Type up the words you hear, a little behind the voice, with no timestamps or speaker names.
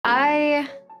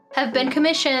have been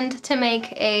commissioned to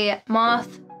make a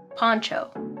moth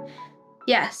poncho.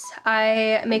 Yes,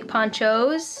 I make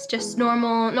ponchos, just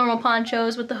normal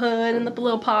ponchos with the hood and the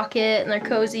little pocket, and they're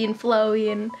cozy and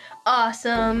flowy and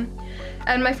awesome.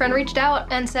 And my friend reached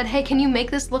out and said, hey, can you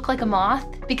make this look like a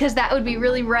moth? Because that would be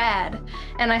really rad.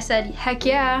 And I said, heck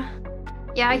yeah.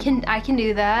 Yeah, I can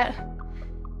do that.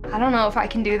 I don't know if I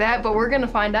can do that, but we're gonna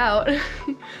find out.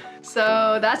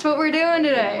 So that's what we're doing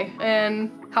today.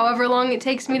 And however long it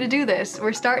takes me to do this,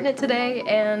 we're starting it today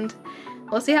and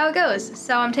we'll see how it goes.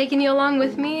 So I'm taking you along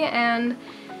with me and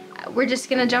we're just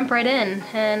gonna jump right in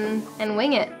and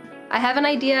wing it. I have an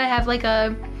idea, I have like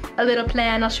a little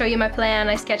plan. I'll show you my plan.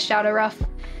 I sketched out a rough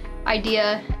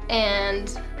idea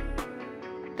and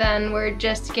then we're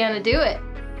just gonna do it.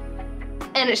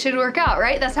 And it should work out,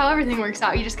 right? That's how everything works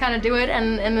out. You just kind of do it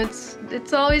and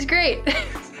it's always great.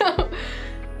 So,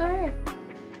 all right.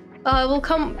 Well,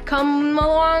 come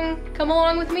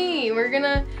along with me. We're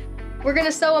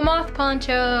gonna sew a moth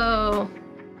poncho.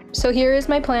 So here is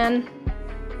my plan.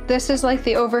 This is like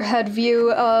the overhead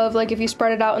view of like if you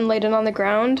spread it out and laid it on the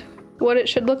ground, what it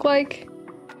should look like.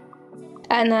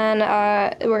 And then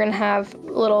we're gonna have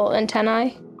little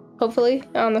antennae, hopefully,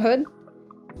 on the hood.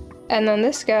 And then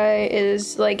this guy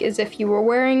is like as if you were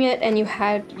wearing it and you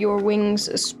had your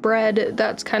wings spread.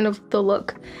 That's kind of the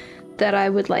look that I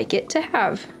would like it to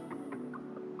have.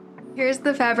 Here's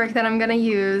the fabric that I'm gonna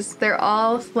use. They're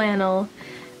all flannel.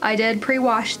 I did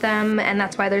pre-wash them and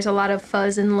that's why there's a lot of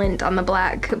fuzz and lint on the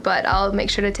black, but I'll make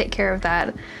sure to take care of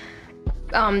that.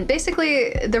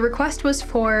 Basically, the request was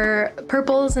for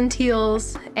purples and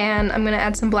teals, and I'm gonna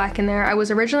add some black in there. I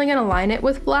was originally gonna line it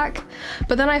with black,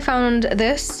 but then I found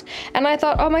this, and I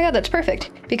thought, oh my god, that's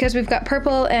perfect, because we've got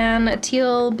purple and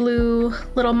teal blue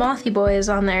little mothy boys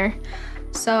on there.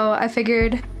 So I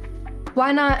figured,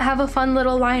 why not have a fun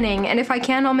little lining, and if I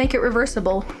can, I'll make it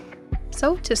reversible.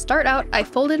 So to start out, I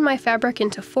folded my fabric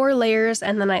into 4 layers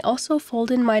and then I also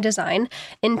folded my design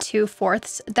into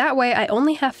 4ths. That way I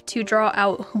only have to draw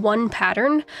out one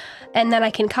pattern and then I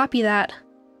can copy that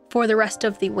for the rest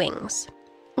of the wings.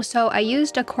 So I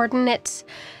used a coordinate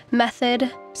method.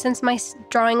 Since my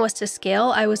drawing was to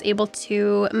scale, I was able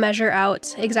to measure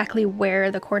out exactly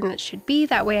where the coordinates should be.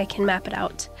 That way I can map it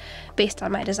out based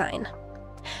on my design.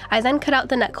 I then cut out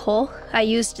the neck hole. I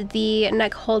used the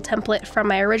neck hole template from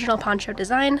my original poncho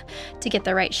design to get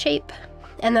the right shape,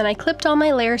 and then I clipped all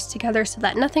my layers together so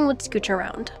that nothing would scooch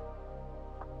around.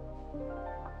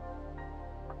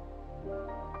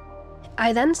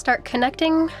 I then start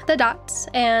connecting the dots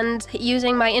and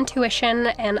using my intuition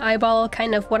and eyeball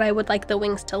kind of what I would like the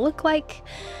wings to look like.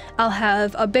 I'll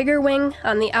have a bigger wing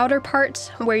on the outer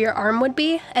part where your arm would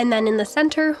be, and then in the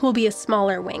center will be a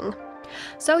smaller wing.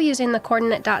 So using the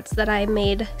coordinate dots that I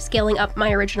made scaling up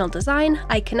my original design,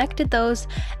 I connected those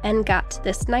and got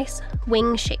this nice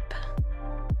wing shape.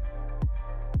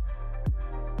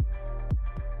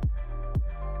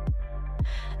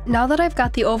 Now that I've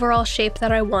got the overall shape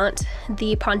that I want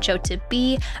the poncho to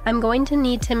be, I'm going to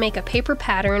need to make a paper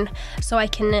pattern so I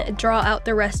can draw out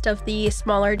the rest of the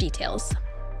smaller details.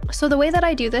 So the way that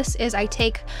I do this is I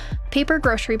take paper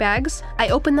grocery bags, I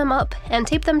open them up and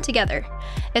tape them together.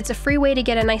 It's a free way to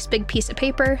get a nice big piece of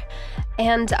paper,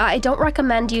 and I don't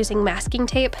recommend using masking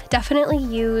tape. Definitely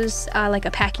use like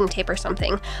a packing tape or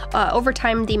something. Over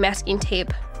time, the masking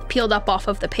tape peeled up off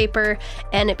of the paper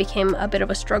and it became a bit of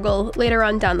a struggle later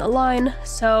on down the line.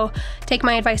 So take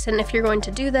my advice, and if you're going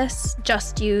to do this,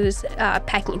 just use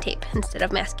packing tape instead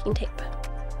of masking tape.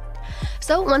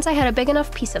 So once I had a big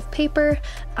enough piece of paper,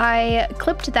 I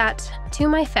clipped that to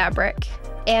my fabric,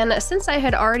 and since I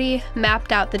had already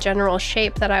mapped out the general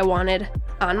shape that I wanted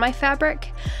on my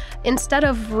fabric, instead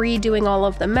of redoing all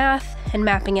of the math and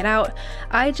mapping it out,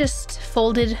 I just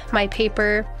folded my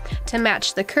paper to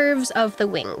match the curves of the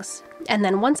wings. And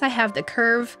then once I have the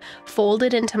curve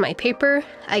folded into my paper,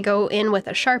 I go in with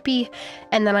a Sharpie,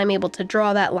 and then I'm able to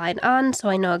draw that line on so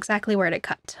I know exactly where to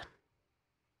cut.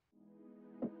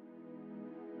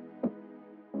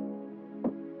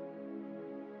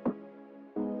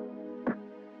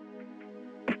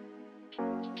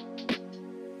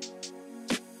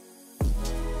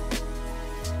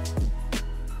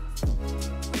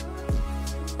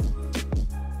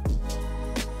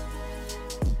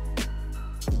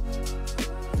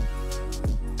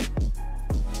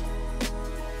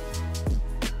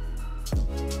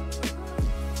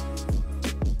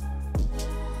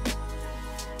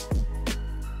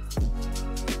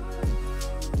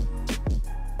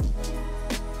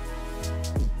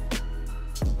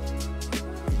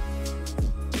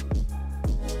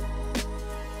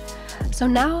 So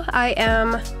now I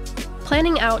am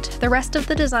planning out the rest of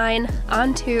the design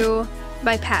onto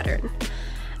my pattern.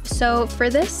 So for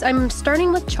this, I'm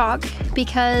starting with chalk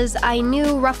because I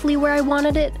knew roughly where I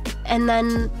wanted it, and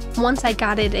then once I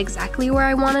got it exactly where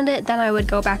I wanted it, then I would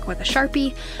go back with a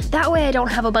Sharpie. That way I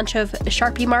don't have a bunch of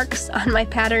Sharpie marks on my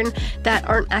pattern that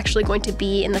aren't actually going to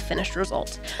be in the finished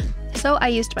result. So I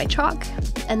used my chalk,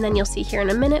 and then you'll see here in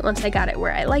a minute once I got it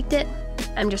where I liked it,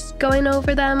 I'm just going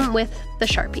over them with the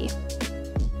Sharpie.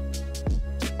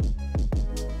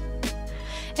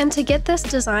 And to get this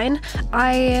design,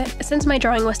 since my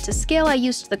drawing was to scale, I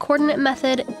used the coordinate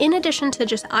method in addition to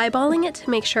just eyeballing it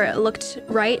to make sure it looked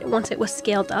right once it was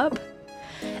scaled up.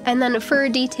 And then for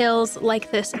details like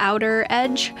this outer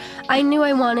edge, I knew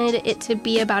I wanted it to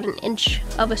be about an inch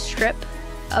of a strip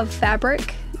of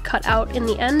fabric cut out in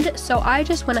the end, so I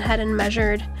just went ahead and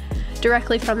measured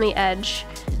directly from the edge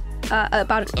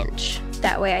about an inch.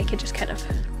 That way I could just kind of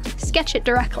sketch it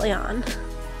directly on.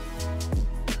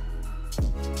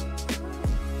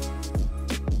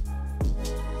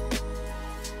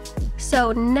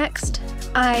 So next,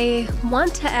 I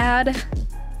want to add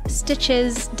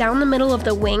stitches down the middle of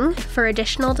the wing for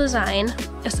additional design.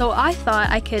 So I thought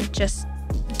I could just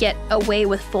get away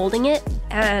with folding it,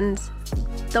 and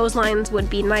those lines would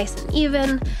be nice and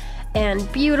even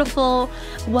and beautiful.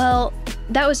 Well,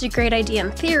 that was a great idea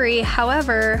in theory.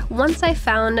 However, once I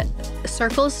found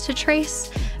circles to trace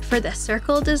for the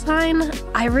circle design,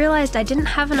 I realized I didn't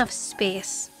have enough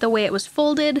space the way it was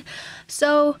folded,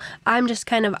 so I'm just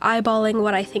kind of eyeballing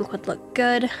what I think would look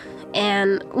good,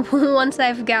 and once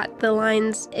I've got the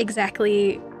lines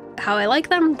exactly how I like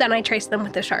them, then I trace them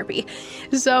with the Sharpie.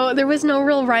 So there was no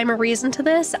real rhyme or reason to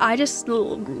this. I just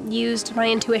used my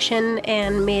intuition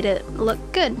and made it look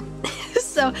good.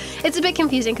 So it's a bit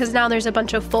confusing because now there's a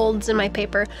bunch of folds in my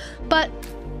paper, but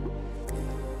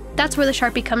that's where the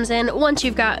Sharpie comes in. Once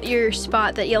you've got your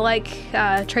spot that you like,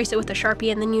 trace it with the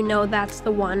Sharpie, and then you know that's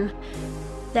the one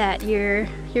that you're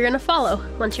gonna follow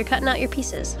once you're cutting out your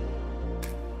pieces.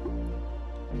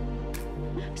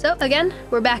 So again,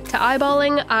 we're back to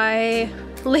eyeballing. I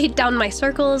laid down my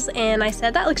circles and I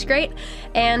said, that looks great,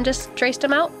 and just traced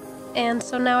them out. And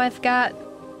so now I've got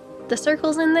the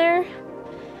circles in there.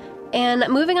 And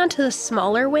moving on to the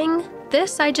smaller wing,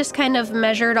 this I just kind of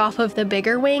measured off of the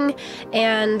bigger wing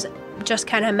and just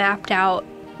kind of mapped out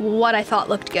what I thought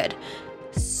looked good.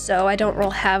 So I don't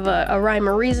really have a rhyme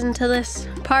or reason to this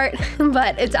part,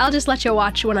 but I'll just let you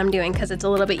watch what I'm doing because it's a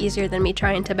little bit easier than me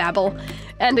trying to babble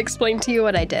and explain to you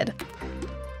what I did.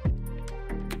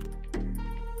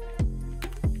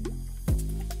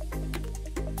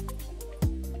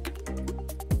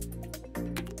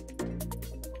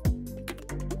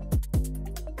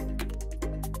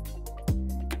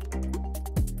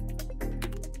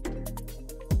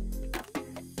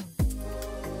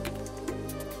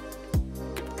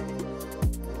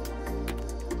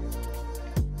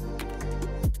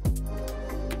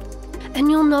 And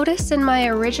you'll notice in my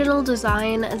original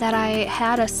design that I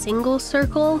had a single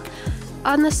circle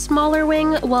on the smaller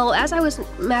wing. Well, as I was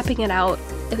mapping it out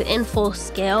in full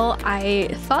scale, I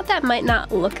thought that might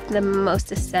not look the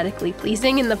most aesthetically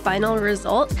pleasing in the final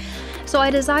result. So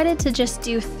I decided to just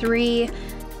do 3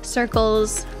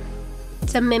 circles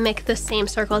to mimic the same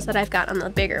circles that I've got on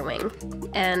the bigger wing.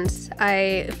 And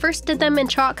I first did them in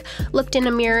chalk, looked in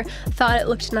a mirror, thought it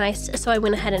looked nice, so I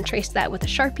went ahead and traced that with a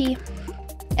Sharpie.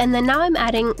 And then now I'm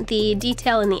adding the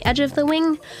detail in the edge of the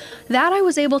wing. That I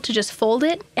was able to just fold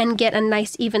it and get a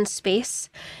nice even space.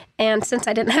 And since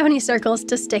I didn't have any circles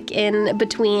to stick in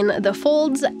between the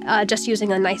folds, just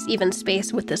using a nice even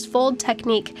space with this fold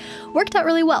technique worked out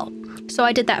really well. So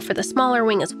I did that for the smaller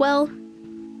wing as well.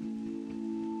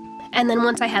 And then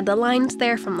once I had the lines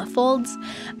there from the folds,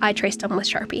 I traced them with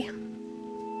Sharpie.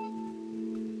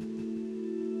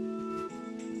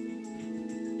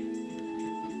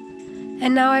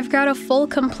 And now I've got a full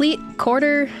complete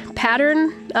quarter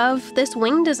pattern of this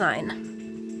wing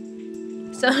design.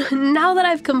 So now that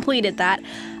I've completed that,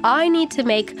 I need to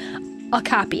make a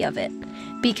copy of it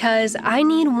because I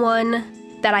need one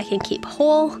that I can keep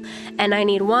whole, and I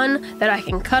need one that I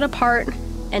can cut apart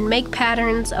and make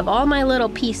patterns of all my little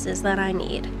pieces that I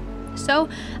need. So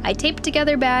I taped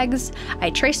together bags,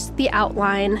 I traced the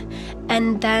outline,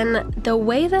 and then the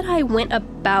way that I went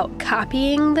about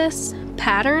copying this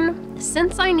pattern,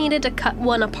 since I needed to cut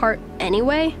one apart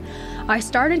anyway, I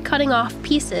started cutting off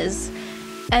pieces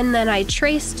and then I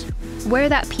traced where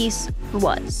that piece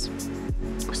was.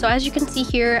 So as you can see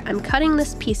here, I'm cutting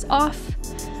this piece off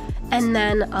and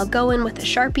then I'll go in with a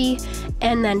Sharpie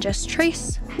and then just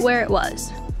trace where it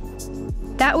was.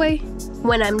 That way,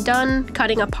 when I'm done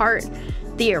cutting apart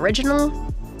the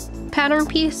original pattern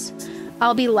piece,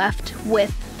 I'll be left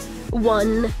with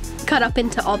one cut up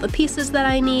into all the pieces that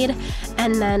I need,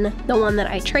 and then the one that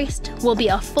I traced will be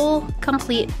a full,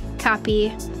 complete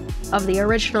copy of the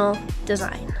original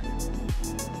design.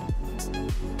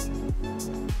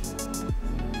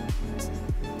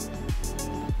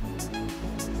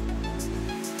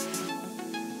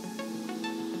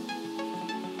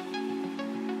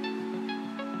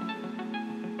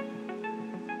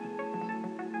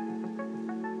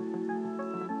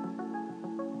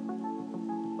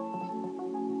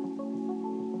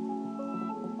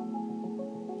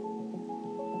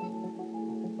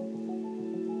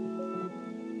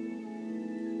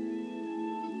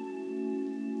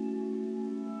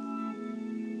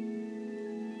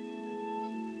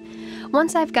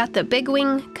 Once I've got the big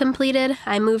wing completed,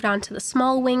 I moved on to the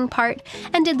small wing part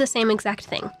and did the same exact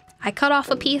thing. I cut off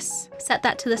a piece, set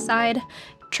that to the side,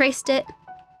 traced it,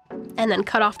 and then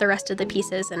cut off the rest of the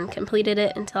pieces and completed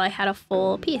it until I had a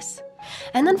full piece.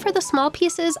 And then for the small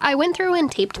pieces, I went through and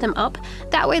taped them up.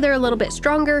 That way they're a little bit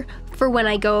stronger for when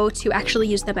I go to actually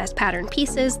use them as pattern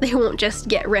pieces. They won't just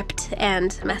get ripped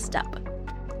and messed up.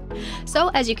 So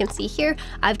as you can see here,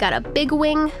 I've got a big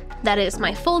wing that is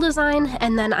my full design,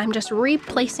 and then I'm just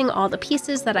replacing all the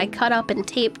pieces that I cut up and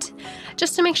taped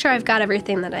just to make sure I've got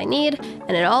everything that I need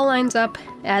and it all lines up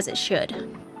as it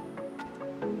should.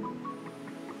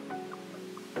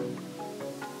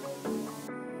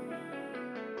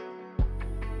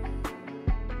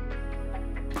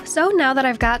 So now that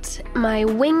I've got my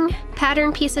wing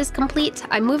pattern pieces complete,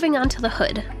 I'm moving on to the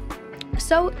hood.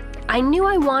 So I knew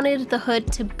I wanted the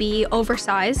hood to be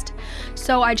oversized,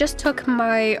 so I just took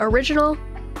my original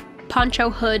poncho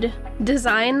hood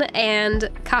design and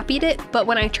copied it, but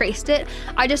when I traced it,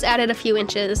 I just added a few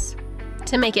inches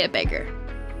to make it bigger.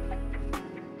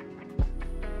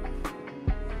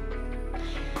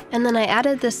 And then I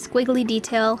added this squiggly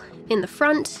detail in the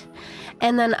front,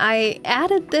 and then I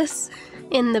added this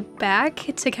in the back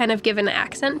to kind of give an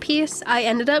accent piece. I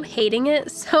ended up hating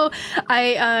it, so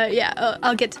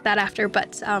I'll get to that after,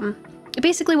 but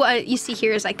basically what you see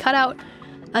here is I cut out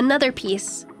another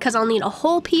piece because I'll need a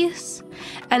whole piece,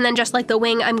 and then just like the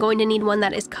wing, I'm going to need one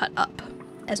that is cut up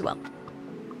as well.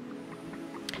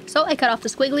 So I cut off the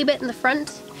squiggly bit in the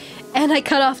front, and I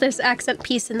cut off this accent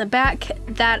piece in the back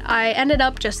that I ended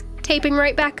up just taping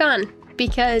right back on,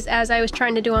 because as I was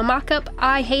trying to do a mock-up,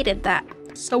 I hated that.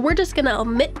 So we're just gonna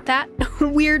omit that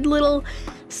weird little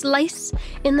slice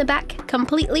in the back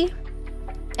completely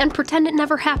and pretend it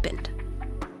never happened.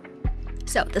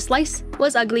 So the slice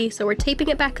was ugly, so we're taping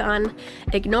it back on,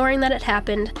 ignoring that it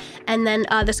happened, and then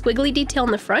the squiggly detail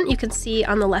in the front, you can see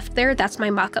on the left there, that's my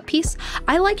mock-up piece.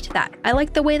 I liked that. I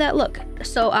liked the way that looked.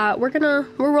 So we're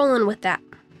rolling with that.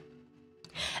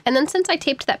 And then since I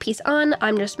taped that piece on,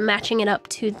 I'm just matching it up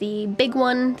to the big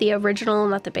one, the original,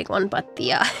 not the big one, but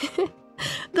the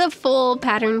the full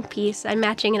pattern piece. I'm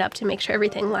matching it up to make sure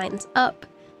everything lines up.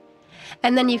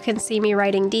 And then you can see me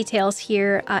writing details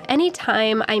here.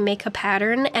 Anytime I make a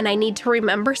pattern and I need to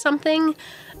remember something,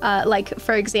 like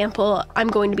for example, I'm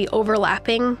going to be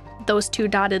overlapping those two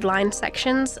dotted line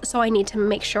sections, so I need to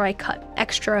make sure I cut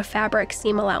extra fabric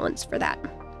seam allowance for that.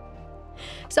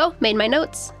 So made my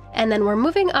notes, and then we're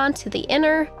moving on to the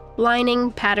inner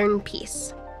lining pattern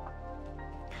piece.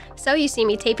 So you see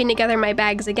me taping together my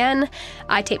bags again.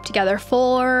 I taped together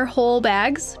 4 whole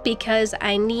bags because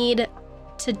I need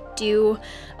to do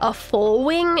a full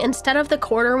wing instead of the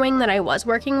quarter wing that I was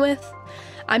working with.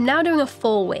 I'm now doing a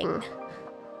full wing.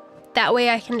 That way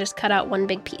I can just cut out one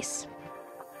big piece.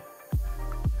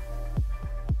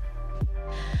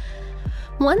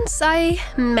 Once I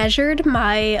measured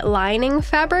my lining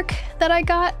fabric that I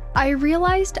got, I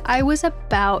realized I was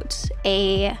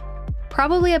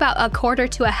probably about 1/4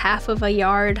 to 1/2 of a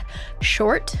yard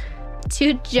short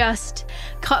to just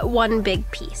cut one big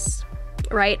piece,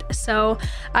 right? So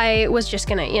I was just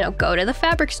gonna, go to the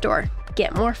fabric store,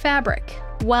 get more fabric.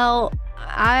 Well,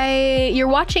 you're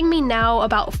watching me now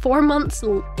about 4 months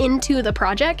into the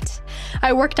project.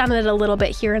 I worked on it a little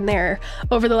bit here and there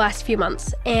over the last few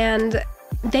months, and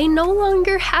they no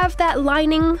longer have that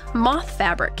lining moth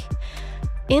fabric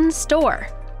in store.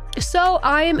 So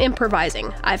I'm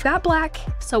improvising. I've got black,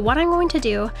 so what I'm going to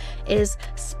do is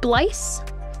splice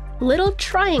little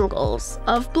triangles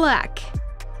of black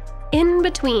in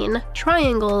between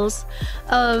triangles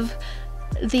of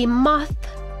the moth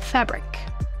fabric.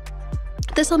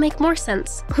 This will make more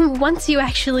sense once you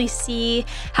actually see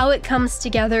how it comes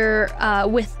together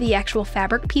with the actual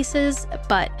fabric pieces,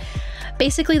 but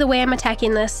basically the way I'm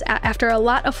attacking this, after a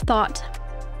lot of thought,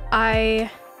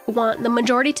 I want the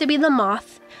majority to be the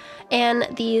moth and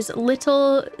these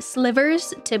little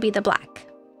slivers to be the black.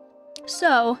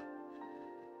 So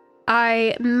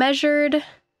I measured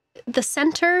the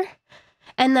center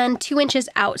and then 2 inches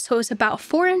out. So it was about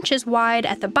 4 inches wide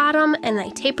at the bottom, and I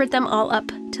tapered them all up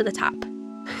to the top.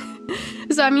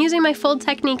 So I'm using my fold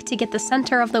technique to get the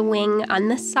center of the wing on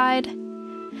this side.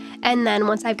 And then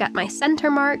once I've got my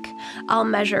center mark, I'll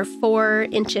measure 4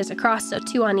 inches across, so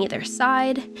 2 on either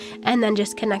side, and then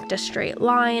just connect a straight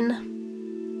line.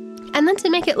 And then to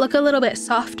make it look a little bit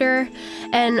softer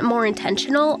and more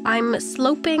intentional, I'm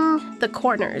sloping the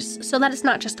corners so that it's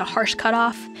not just a harsh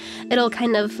cutoff. It'll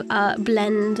kind of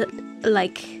blend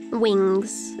like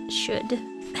wings should.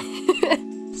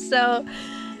 So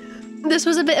this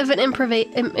was a bit of an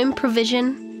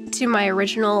improvisation to my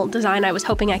original design. I was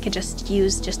hoping I could just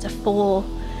use just a full,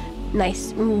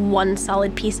 nice, one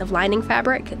solid piece of lining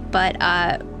fabric, but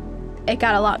it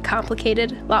got a lot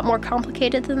more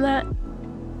complicated than that.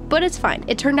 But it's fine.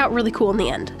 It turned out really cool in the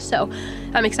end. So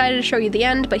I'm excited to show you the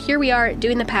end, but here we are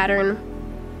doing the pattern.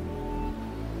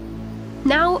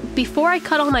 Now, before I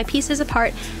cut all my pieces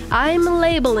apart, I'm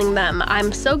labeling them.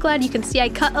 I'm so glad you can see I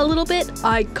cut a little bit.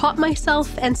 I caught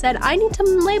myself and said, I need to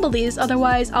label these,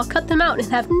 otherwise I'll cut them out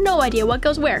and have no idea what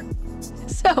goes where.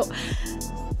 So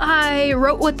I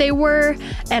wrote what they were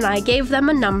and I gave them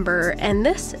a number, and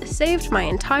this saved my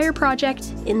entire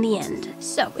project in the end.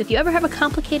 So if you ever have a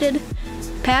complicated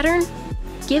pattern,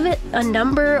 give it a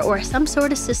number or some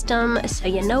sort of system so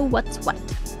you know what's what.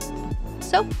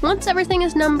 So once everything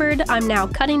is numbered, I'm now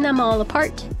cutting them all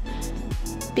apart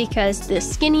because the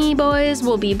skinny boys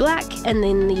will be black and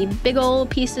then the big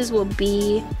old pieces will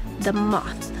be the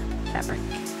moth fabric.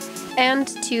 And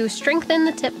to strengthen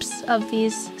the tips of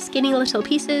these skinny little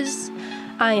pieces,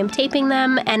 I am taping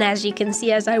them, and as you can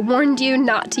see, as I warned you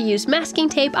not to use masking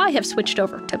tape, I have switched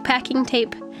over to packing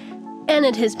tape. And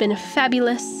it has been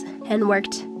fabulous and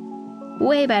worked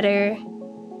way better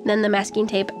than the masking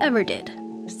tape ever did.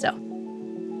 So,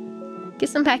 get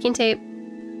some packing tape,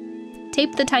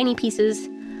 tape the tiny pieces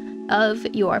of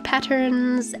your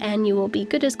patterns, and you will be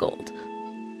good as gold.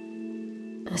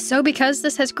 So because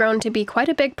this has grown to be quite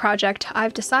a big project,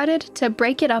 I've decided to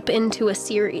break it up into a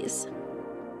series.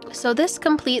 So this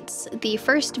completes the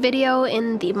first video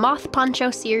in the Moth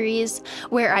Poncho series,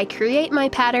 where I create my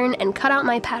pattern and cut out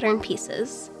my pattern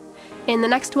pieces. In the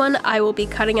next one, I will be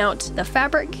cutting out the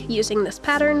fabric using this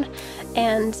pattern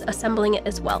and assembling it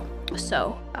as well.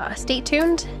 So stay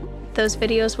tuned. Those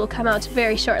videos will come out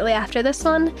very shortly after this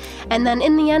one, and then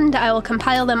in the end, I will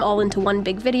compile them all into one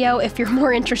big video if you're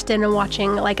more interested in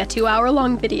watching like a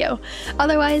 2-hour-long video.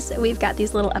 Otherwise, we've got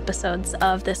these little episodes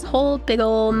of this whole big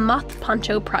ol' moth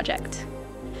poncho project.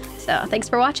 So thanks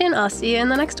for watching, I'll see you in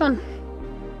the next one.